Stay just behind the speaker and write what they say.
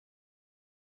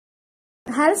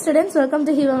Hello students, welcome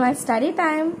to Hiva Math Study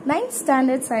Time. 9th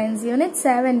Standard Science Unit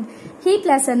 7 Heat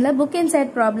lesson la book inside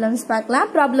problems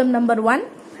பார்க்கலாம். Problem number 1.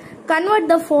 Convert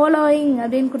the following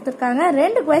அப்படினு கொடுத்திருக்காங்க.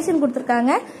 ரெண்டு question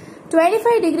கொடுத்திருக்காங்க.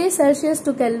 25 degrees Celsius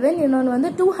to Kelvin, இன்னொன்னு வந்து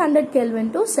 200 Kelvin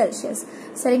to Celsius.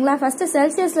 சரிங்களா? first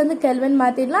Celsius ல இருந்து Kelvin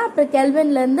மாத்திடலாம், அப்புறம் Kelvin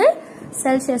ல இருந்து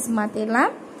Celsius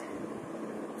மாத்திடலாம்.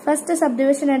 First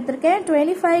subdivision எடுத்திருக்கேன்.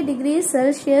 25 degrees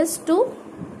Celsius to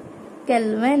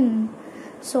Kelvin.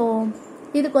 So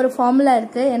இதுக்கு ஒரு ஃபார்முலா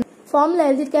இருக்கு. ஃபார்முலா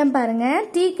எழுதிருக்கேன் பாருங்க.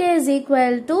 Tk is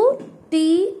equal to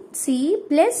Tc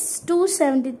plus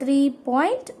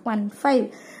 273.15.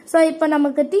 So இப்போ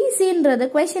நமக்கு Tcன்றது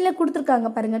questionல கொடுத்திருக்காங்க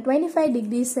பாருங்க. 25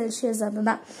 degrees Celsius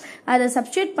அதுதான். அதை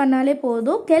சப்ஸ்டிட்யூட் பண்ணாலே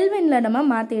போதும். கெல்வின்ல நம்ம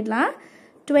மாத்திடலாம்.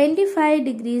 25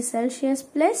 degrees Celsius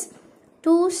plus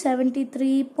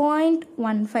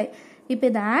 273.15. இப்போ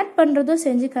இதை ஆட் பண்றதும்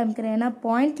செஞ்சு காமிக்கிறேன். ஏன்னா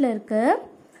பாயிண்ட்ல இருக்கு.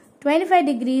 25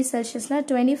 degrees Celsius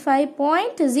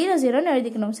 25.00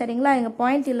 எழுதிக்கணும். சரிங்களா? எங்க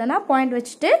பாயிண்ட் இல்லனா பாயிண்ட்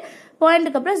வச்சிட்டு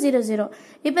பாயிண்ட்க்கு அப்புறம் 00.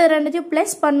 இப்போ ரெண்டுத்தையும்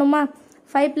பிளஸ் பண்ணுமா?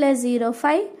 5 plus 0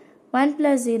 5, 1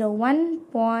 plus 0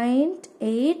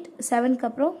 1.8, 7 க்கு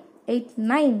அப்புறம் 8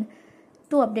 9,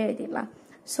 2 அப்படியே எழுதிடலாம்.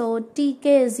 So Tk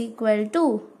is equal to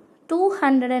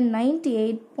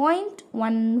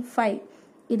 298.15.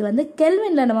 இது வந்து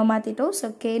கெல்வின்ல நம்ம மாத்திட்டோம். So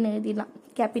K ன்னு எழுதிடலாம்.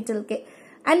 Capital K.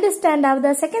 Understand of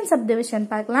the second subdivision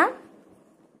பார்க்கலாம்.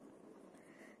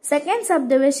 Second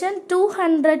subdivision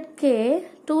 200K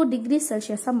 2 degrees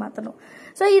Celsius மாத்தணும்.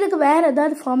 So இதுக்கு வேற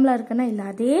ஏதாவது ஃபார்முலா இருக்குன்னா இல்ல,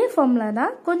 அதே ஃபார்முலா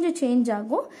தான், கொஞ்சம் சேஞ்ச்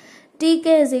ஆகும். Tk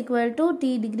is equal to T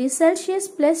degrees Celsius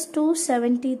plus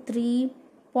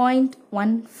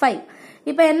 273.15.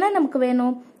 இப்போ என்ன நமக்கு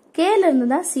வேணும்? K ல இருந்து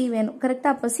தான் C வேணும். கரெக்ட்டா?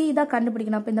 அப்ப C தான்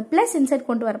கண்டுபிடிக்கணும். அப்ப இந்த பிளஸ் இன்சைட்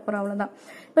கொண்டு வர போறோம், அவ்வளவுதான்.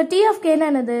 இப்போ T of K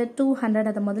என்னது? 200.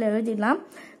 அதை முதல்ல எழுதிடலாம்.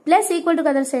 Plus equal to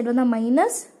other side வந்து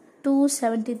minus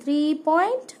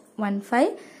 273.15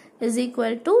 is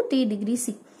equal to T degree C.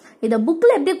 இத bookல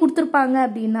எப்படி கொடுத்திருப்பாங்க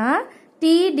அப்படின்னா T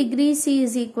degree C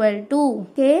is equal to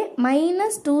K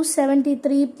minus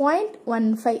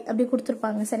 273.15 அப்படி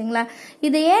கொடுத்திருப்பாங்க. சரிங்களா?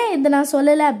 இது ஏன் இது நான்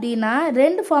சொல்லல அப்படின்னா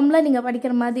ரெண்டு ஃபார்முலா நீங்க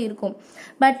படிக்கிற மாதிரி இருக்கும்.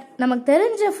 பட் நமக்கு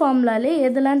தெரிஞ்ச ஃபார்முலாலே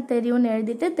எதெல்லாம் தெரியும்னு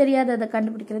எழுதிட்டு தெரியாததை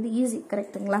கண்டுபிடிக்கிறது ஈஸி.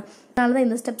 கரெக்ட்டுங்களா? அதனால தான்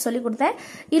இந்த ஸ்டெப் சொல்லி கொடுத்தேன்.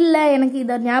 இல்ல எனக்கு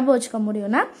இதை ஞாபகம் வச்சுக்க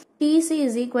முடியும்னா Tc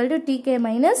is equal to Tk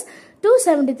minus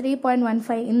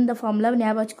 273.15 இந்த ஃபார்முலாவை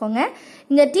ஞாபகம் வச்சுக்கோங்க.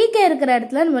 இங்க Tk இருக்கிற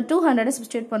இடத்துல நம்ம 200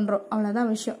 சப்ஸ்டிட்யூட் பண்றோம், அவ்வளவுதான்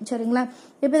விஷயம். சரிங்களா?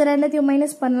 இப்போ இது ரெண்டுத்தையும்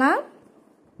மைனஸ் பண்ணலாம்.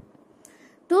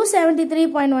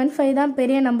 273.15 தான்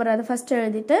பெரிய நம்பர், அதை ஃபர்ஸ்ட்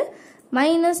எழுதிட்டு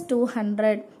மைனஸ்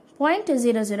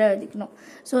 200.00 எழுதிக்கணும்.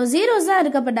 ஸோ ஜீரோஸ் தான்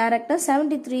இருக்கு, அப்போ டைரக்டா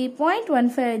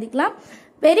 73.15 எழுதிக்கலாம்.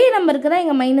 பெரிய நம்பருக்கு தான்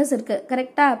இங்க மைனஸ் இருக்கு.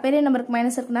 கரெக்டா? பெரிய நம்பருக்கு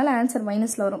மைனஸ் இருக்கனால ஆன்சர்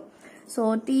மைனஸ்ல வரும். So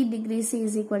T degree C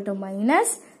is equal to minus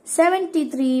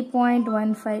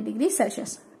 73.15 degrees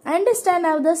Celsius. Understand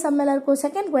how the sum இருக்கும்.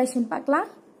 Second question பார்க்கலாம்.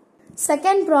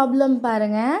 Second problem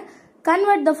பாருங்க.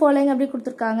 Convert the following அப்படி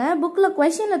கொடுத்திருக்காங்க. புக்ல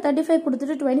questionல 35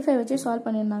 கொடுத்துட்டு 25 வச்சு சால்வ்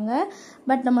பண்ணிருந்தாங்க.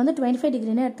 பட் நம்ம வந்து 25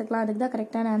 டிகிரினே எடுத்துக்கலாம். அதுக்கு தான்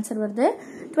கரெக்டான ஆன்சர் வருது.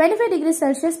 25 degrees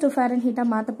Celsius to Fahrenheit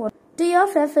மாத்த போறோம். T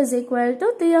of F is equal to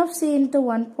T of C into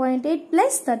 1.8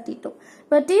 plus 32.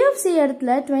 இப்போ T of C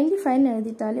இடத்துல 25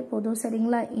 எழுதிட்டாலே போதும்.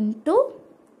 சரிங்களா? into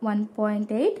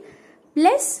 1.8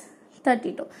 plus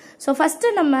 32. So first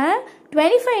நம்ம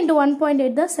 25 into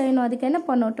 1.8 தான் செய்யணும். அதுக்கு என்ன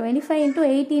பண்ணோம்? 25 into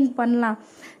 18 பண்ணலாம்.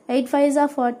 8 5s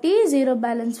are 40, 0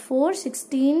 balance 4,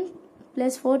 16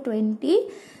 plus 4 20,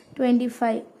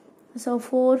 25. So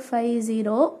 4 5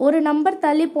 0. ஒரு நம்பர்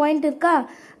தள்ளி பாயிண்ட் இருக்கா?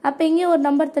 அப்ப இங்கே ஒரு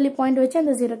நம்பர் தள்ளி பாயிண்ட் வச்சு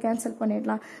அந்த 0 கேன்சல்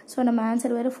பண்ணிடலாம். ஸோ நம்ம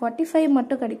ஆன்சர் வேறு 45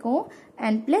 மட்டும் கிடைக்கும்.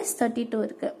 அண்ட் பிளஸ் 32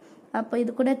 இருக்கு. அப்போ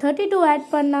இது கூட 32 ஆட்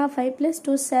பண்ணா 5 plus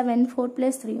 2 7, 4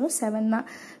 plus 3 7 தான்.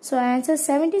 So answer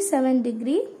 77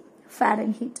 degree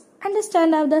Fahrenheit.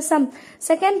 Understand how the sum.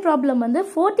 Second problem வந்து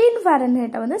 14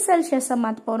 Fahrenheit வந்து செல்சியஸா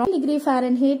மாத்த போறோம். Degree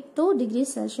Fahrenheit 2 degree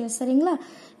Celsius. சரிங்களா?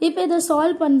 இப்போ இதை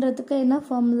சால்வ் பண்றதுக்கு என்ன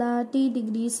formula? T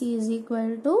degree C is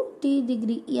equal to T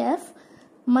degree F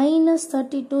minus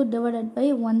 32 divided by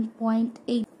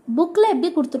 1.8. புக்ல எப்படி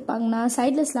கொடுத்திருப்பாங்கன்னா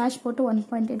சைட்ல ஸ்லாஷ் போட்டு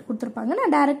 1.8 கொடுத்திருப்பாங்க.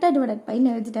 நான் டைரக்டா டிவைடட் பை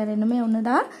எழுதிட்டேன். ரெண்டுமே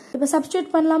ஒண்ணுதான். இப்போ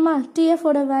சப்ஸ்டிட்யூட் பண்ணலாமா? TF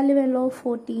ஓட வேல்யூ எவ்வளோ?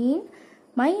 14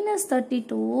 minus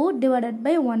 32 divided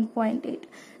by 1.8.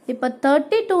 இப்போ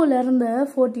 32ல இருந்து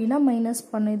 14 மைனஸ்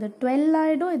பண்ணும். இது 12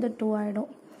 ஆயிடும், இது 2 ஆயிடும்.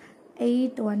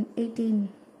 8 1 18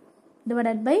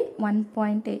 divided by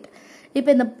 1.8. இப்போ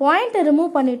இந்த பாயிண்ட் ரிமூவ்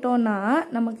பண்ணிட்டோம்னா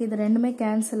நமக்கு இது ரெண்டுமே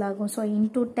கேன்சல் ஆகும். So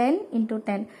into 10 into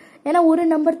 10. ஏன்னா ஒரு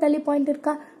நம்பர் தள்ளி பாயிண்ட்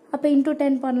இருக்கா? அப்போ இன்டூ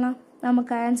 10 பண்ணலாம்.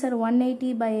 நமக்கு ஆன்சர்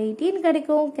 180/18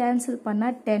 கிடைக்கும். கேன்சல் பண்ணா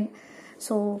 10.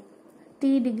 So T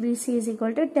degree C is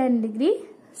equal to 10 degree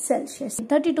Celsius.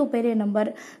 32 பெரிய நம்பர்.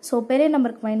 ஸோ பெரிய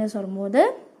நம்பருக்கு மைனஸ் வரும்போது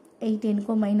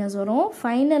 18க்கும் மைனஸ் வரும்.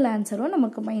 ஃபைனல் ஆன்சரும்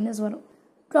நமக்கு மைனஸ் வரும்.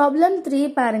 ப்ராப்ளம் 3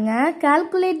 பாருங்க.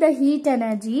 Calculate the heat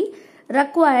energy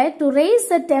required to raise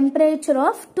the temperature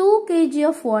of 2 kg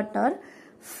of water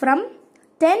from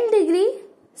 10 degree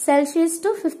Celsius to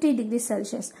 50 degree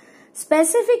Celsius.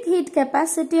 Specific heat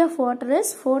capacity of water is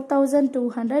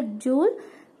 4200 joule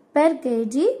per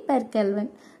kg per Kelvin.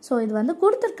 So இது வந்து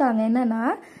கொடுத்திருக்காங்க என்னன்னா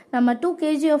நம்ம 2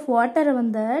 kg of water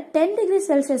வந்து 10 degree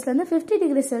Celsius ல இருந்து 50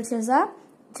 degree Celsius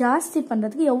ஜாஸ்தி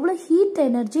பண்றதுக்கு எவ்வளவு ஹீட்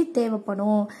எனர்ஜி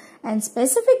தேவைப்படும் அண்ட்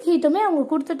ஸ்பெசிபிக் ஹீட்டுமே அவங்க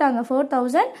கொடுத்துட்டாங்க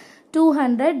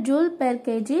 4200 joule per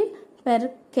KG per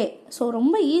K. So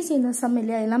ரொம்ப ஈஸி இந்த சம்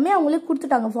இல்லையா, எல்லாமே அவங்களே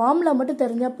கொடுத்துட்டாங்க, ஃபார்முலா மட்டும்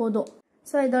தெரிஞ்சால் போதும்.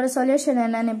 ஸோ இதோட சொல்யூஷன்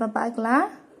என்னன்னு இப்போ பார்க்கலாம்.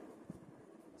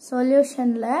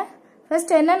 சொல்யூஷனில்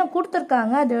ஃபர்ஸ்ட் என்னென்ன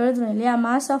கொடுத்துருக்காங்க அது எழுதணும் இல்லையா.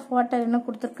 மாஸ் ஆஃப் வாட்டர் என்ன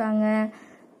கொடுத்துருக்காங்க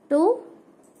 2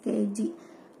 kg.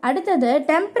 அடுத்தது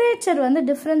டெம்பரேச்சர் வந்து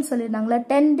difference சொல்லியிருந்தாங்களா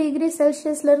 10 degree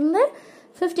செல்சியஸ்லேருந்து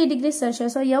 50 degree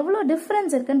Celsius. So எவ்வளோ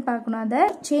டிஃப்ரென்ஸ் இருக்குன்னு பார்க்கணும். அதை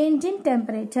சேஞ்ச் இன்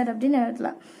டெம்பரேச்சர் அப்படின்னு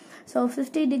எழுதலாம். So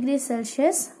 50 degree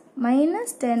Celsius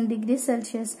minus 10 degree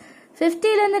Celsius.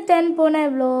 50லேருந்து 10 போனால்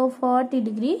எவ்வளோ 40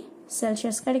 டிகிரி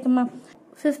செல்சியஸ் கிடைக்குமா.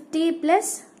 50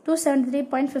 ப்ளஸ்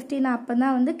 273.50 அப்போ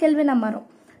தான் வந்து கெல்வினா மாறும்,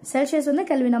 செல்சியஸ் வந்து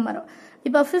கெல்வினா மாறும்.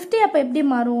 இப்போ 50 அப்போ எப்படி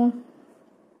மாறும்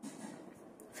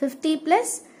 50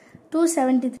 ப்ளஸ்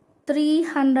 273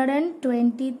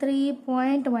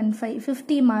 323.15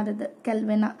 50 மாறுது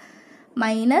கெல்வினா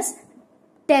மைனஸ்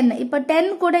 10. இப்போ 10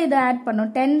 கூட இதை ஆட்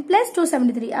பண்ணோம் 10 ப்ளஸ்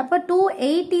 273 அப்போ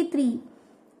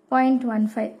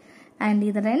 283.15 அண்ட்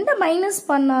இது ரெண்டு மைனஸ்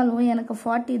பண்ணாலும் எனக்கு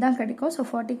 40 தான் கிடைக்கும். ஸோ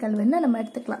 40 கெல்வின் நம்ம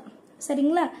எடுத்துக்கலாம்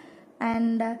சரிங்களா.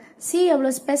 அண்ட் சி எவ்வளோ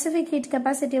ஸ்பெசிஃபிக் ஹீட்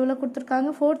கெப்பாசிட்டி எவ்வளோ கொடுத்துருக்காங்க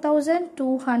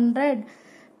 4200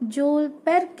 joule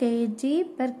per KG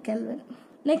per kelvin.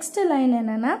 Next line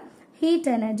என்னன்னா heat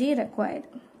energy required.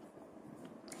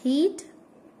 Heat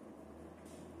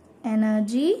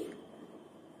energy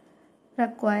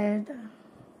required.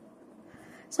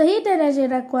 So heat energy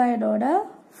required ஓட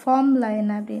formula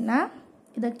என்ன அப்படின்னா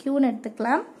இதை Qன்னு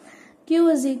எடுத்துக்கலாம். Q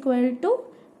is equal to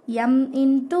M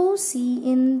into C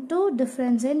into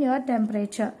difference in your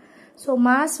temperature. So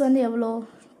mass வந்து எவ்வளோ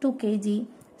 2 kg,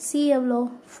 C எவ்வளோ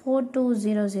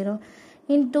 4200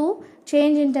 into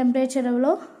change in temperature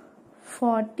எவ்வளோ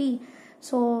 40.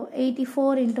 So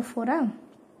 84 into 4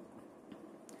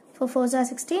 4 4s are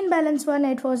 16 balance 1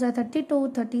 8 4s are 32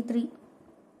 33.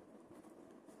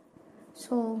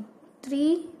 So 3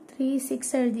 3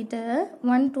 6 எழுதிட்டு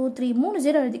 1 2 3 3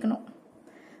 0 எழுதிக்கணும்.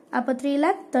 அப்போ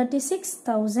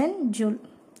 3,36,000 joule.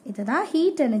 இதுதான்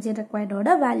heat energy required ஓட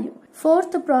value.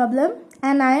 Fourth problem,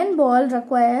 an iron ball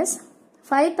requires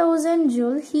 5000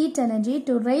 joule heat energy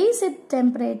to raise its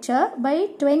temperature by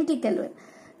 20 Kelvin.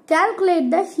 Calculate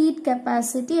the heat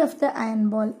capacity of the iron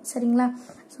ball. சரிங்களா.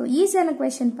 So ஈஸியான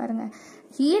question பாருங்க.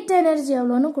 Heat energy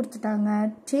எவ்வளோன்னு கொடுத்துட்டாங்க,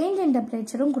 change in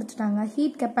டெம்பரேச்சரும் கொடுத்துட்டாங்க,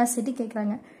 heat capacity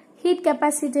கேட்குறாங்க. Heat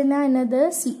கெப்பாசிட்டினா என்னது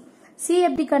C. C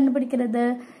எப்படி கண்டுபிடிக்கிறது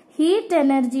heat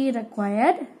energy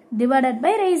required divided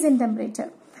by rice in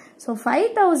temperature. So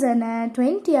 5000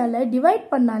 20ஆல் divide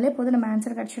பண்ணாலே போதும் நம்ம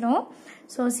ஆன்சர் கிடச்சிடும்.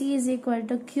 So C is equal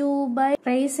to Q by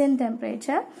rice in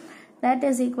temperature. That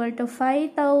is equal to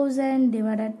 5000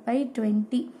 divided by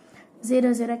 20. 0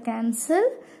 0 cancel.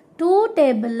 2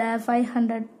 table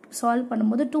 500 solve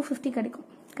பண்ணும்போது 250 கிடைக்கும்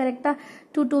கரெக்டா.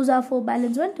 2 2s are 4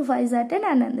 balance 1 2 5s are 10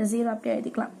 and the 0 அப்படியே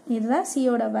எழுதிக்கலாம். இதுதான் C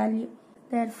ஓட value.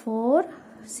 Therefore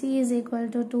C is equal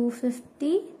to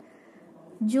 250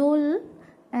 joule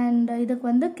and இதுக்கு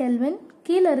வந்து kelvin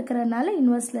கீழே இருக்கிறனால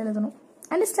இன்வெர்ஸ்ல எழுதணும்.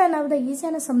 அண்டர்ஸ்டாண்ட் ஆகுதா,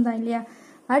 ஈஸியான சம் தான் இல்லையா.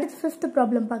 அடுத்து 5th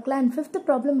ப்ராப்ளம் பார்க்கலாம். அண்ட் 5th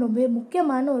ப்ராப்ளம் ரொம்ப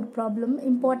முக்கியமான ஒரு ப்ராப்ளம்,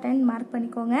 இம்பார்ட்டன்ட், மார்க்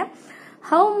பண்ணிக்கோங்க.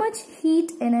 How much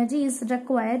heat energy is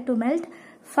required to melt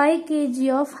 5 kg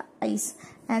of ice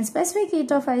and specific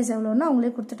heat of ice எவ்வளோன்னு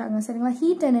அவங்களே கொடுத்துட்டாங்க சரிங்களா.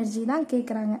 ஹீட் எனர்ஜி தான்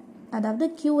கேட்குறாங்க, அதாவது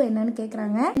Q என்னன்னு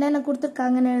கேட்குறாங்க. என்னென்ன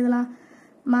கொடுத்துருக்காங்கன்னு எழுதலாம்.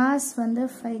 மாஸ் வந்து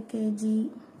 5 kg,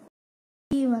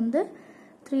 வந்து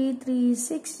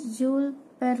 336 ஜூல்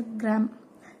பெர் கிராம்.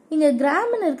 இங்கே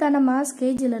கிராம்னு இருக்கா, நம்ம மாஸ்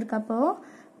கேஜியில் இருக்கப்போ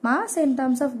mass in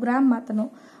terms of gram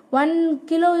மாற்றணும். 1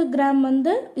 கிலோகிராம்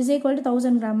வந்து இஸ் ஈக்குவல் டு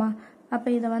 1000 கிராமா. அப்போ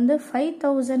இதை வந்து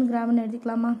 5000 கிராம்னு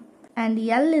எழுதிக்கலாமா. And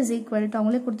L is equal to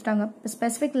அவங்களே கொடுத்துட்டாங்க.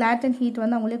 ஸ்பெசிஃபிக் லேட்டன் ஹீட்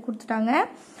வந்து அவங்களே கொடுத்துட்டாங்க.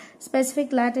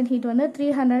 ஸ்பெசிஃபிக் லேட்டன் ஹீட் வந்து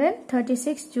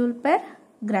 336 ஜூல் பெர்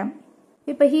கிராம்.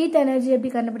 இப்போ ஹீட் எனர்ஜி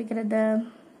எப்படி கண்டுபிடிக்கிறது.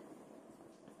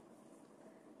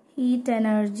 heat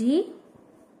energy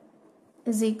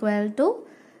is equal to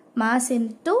mass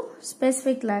into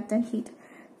specific latent heat,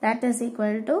 that is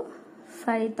equal to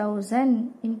 5000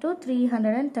 into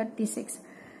 336.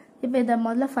 இப்போ இதை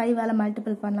முதல்ல 5ஆல்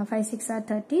மல்டிபிள் பண்ணலாம். 5 6 are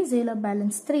 30, 0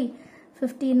 balance 3,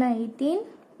 15 18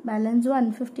 balance 1,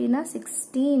 15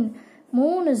 16,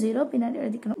 3 0 பின்னாடி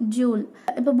எழுதிக்கணும். ஜூல்.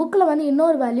 இப்போ புக்கில் வந்து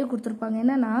இன்னொரு வேல்யூ கொடுத்துருப்பாங்க.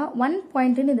 என்னன்னா 1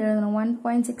 பாயிண்ட்னு இது எழுதணும்.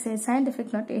 1.68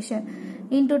 சயின்டிஃபிக் நோட்டேஷன்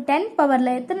இன்டூ 10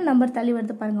 பவரில் எத்தனை நம்பர் தள்ளி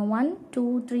வருது பாருங்க. 1 2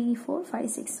 3 4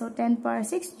 5 6. ஸோ 10 power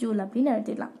 6 ஜூல் அப்படின்னு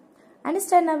எழுதிடலாம்.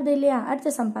 அண்டர்ஸ்டாண்ட் ஆகுது இல்லையா?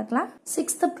 அடுத்த சம் பார்க்கலாம்.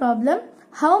 6th problem.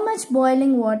 How much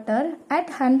boiling water at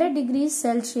 100 degrees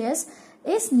Celsius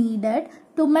is needed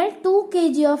to melt 2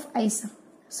 kg of ice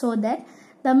so that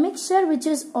the mixture which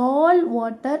is all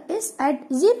water is at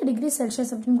 0 degrees Celsius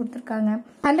அப்படின்னு கொடுத்துருக்காங்க.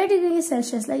 100 degrees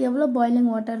Celsiusல எவ்வளோ boiling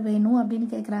water வேணும் அப்படின்னு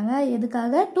கேட்குறாங்க.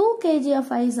 எதுக்காக? 2 kg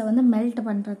of ஐஸை வந்து melt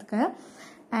பண்ணுறதுக்கு.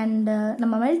 And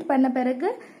நம்ம மெல்ட் பண்ண பிறகு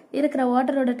இருக்கிற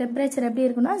வாட்டரோட டெம்பரேச்சர் எப்படி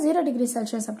இருக்குன்னா 0 degrees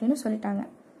Celsius அப்படின்னு சொல்லிட்டாங்க.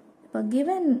 இப்போ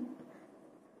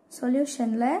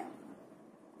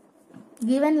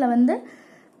கிவனில் வந்து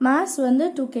மாஸ் வந்து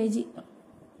 2 kg.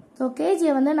 ஸோ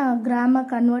கேஜியை வந்து நான் கிராமாக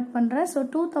கன்வெர்ட் பண்ணுறேன். ஸோ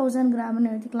 2000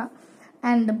 கிராம்னு எழுதிக்கலாம்.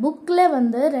 அண்ட் புக்கில்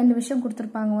வந்து 2 விஷயம்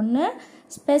கொடுத்துருப்பாங்க. ஒன்று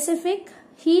specific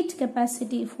heat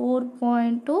capacity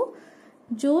 4.2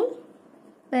 joule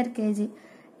per KG.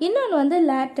 இன்னொன்று வந்து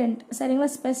லேட்டன்ட். சரிங்களா?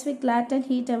 ஸ்பெசிஃபிக் லேட்டன்ட்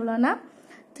ஹீட் எவ்வளோனா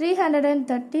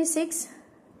 336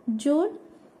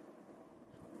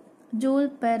 ஜூல்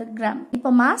பெர் கிராம். இப்போ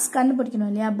மாஸ் கண்டுபிடிக்கணும்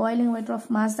இல்லையா? பாய்லிங் வாட்டர் ஆஃப்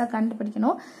மாஸ் தான்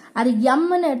கண்டுபிடிக்கணும். அது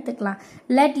எம்னு எடுத்துக்கலாம்.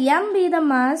 Let M be the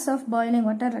mass of boiling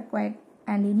water required.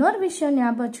 And இன்னொரு விஷயம்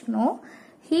ஞாபகம் வச்சுக்கணும்.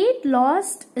 Heat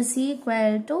last is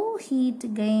equal to heat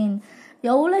gain.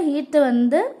 எவ்வளோ ஹீட்டு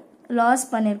வந்து லாஸ்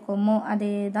பண்ணியிருக்கோமோ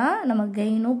அதே தான் நம்ம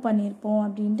கெயினும் பண்ணியிருப்போம்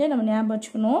அப்படின்ட்டு நம்ம ஞாபகம்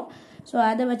வச்சுக்கணும். ஸோ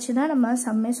அதை வச்சு தான் நம்ம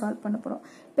சம்மே சால்வ் பண்ண போகிறோம்.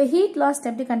 இப்போ ஹீட் லாஸ்ட்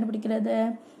எப்படி கண்டுபிடிக்கிறது?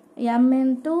 M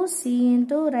into C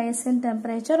into rise in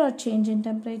temperature or change in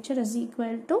temperature is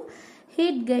equal to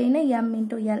heat gain M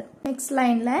into L. Next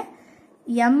line la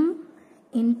M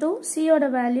into C oda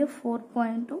value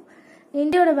 4.2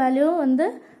 into oda value வந்து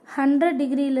 100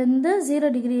 degree லேருந்து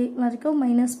 0 degree வரைக்கும்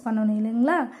minus பண்ணணும்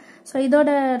இல்லைங்களா? So இதோட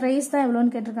rice தான்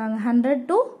எவ்வளோன்னு கேட்டிருக்காங்க. 100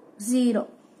 to 0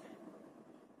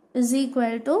 is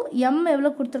equal to M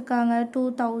எவ்வளோ கொடுத்துருக்காங்க?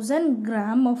 2000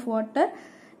 gram of water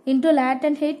into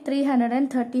latent heat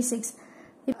 336.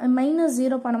 Minus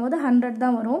 0 பண்ணும்போது 100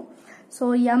 தான் வரும். ஸோ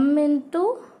M into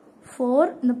 4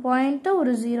 இந்த பாயிண்ட்டு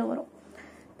ஒரு 0 வரும்.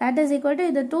 that is equal to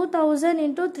இது 2000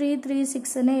 into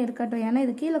 336னே இருக்கட்டும். ஏன்னா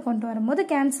இது கீழே கொண்டு வரும்போது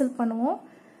கேன்சல் பண்ணுவோம்.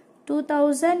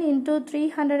 2000 into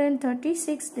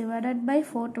 336 divided by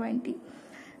 420.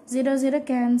 0 0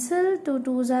 cancel. 2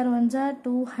 2s are 1s are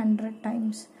 200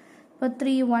 times. இப்போ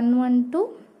 3 1 1 2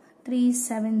 3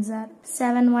 7s are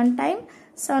 7 1 time.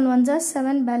 7 1s are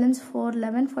 7, balance 4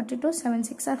 11 42, 7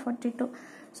 6 are 42.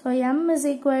 So M is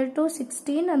equal to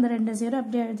 16 and 2 0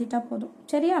 அப்படியே எழுதிட்டா போதும்.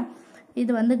 சரியா?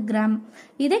 இது வந்து கிராம்.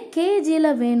 இதே கேஜியில்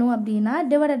வேணும் அப்படின்னா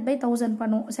டிவைடட் பை 1000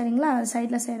 பண்ணுவோம். சரிங்களா?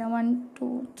 சைடில் செய்கிறேன். 1 2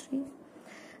 3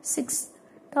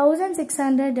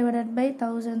 6,600 டிவைடட் பை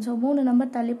 1000. ஸோ 3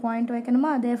 நம்பர் தள்ளி பாயிண்ட்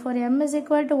வைக்கணுமா? therefore M is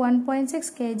equal to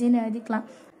 1.6 kgன்னு எழுதிக்கலாம்.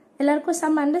 எல்லாருக்கும்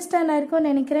சம் அண்டர்ஸ்டாண்ட்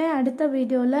ஆயிருக்கும்னு நினைக்கிறேன். அடுத்த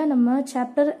வீடியோவில் நம்ம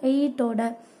சாப்டர் 8ஓட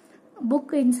book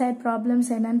inside problems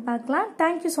என்னன்னு பார்க்கலாம்.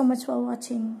 Thank you so much for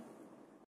watching.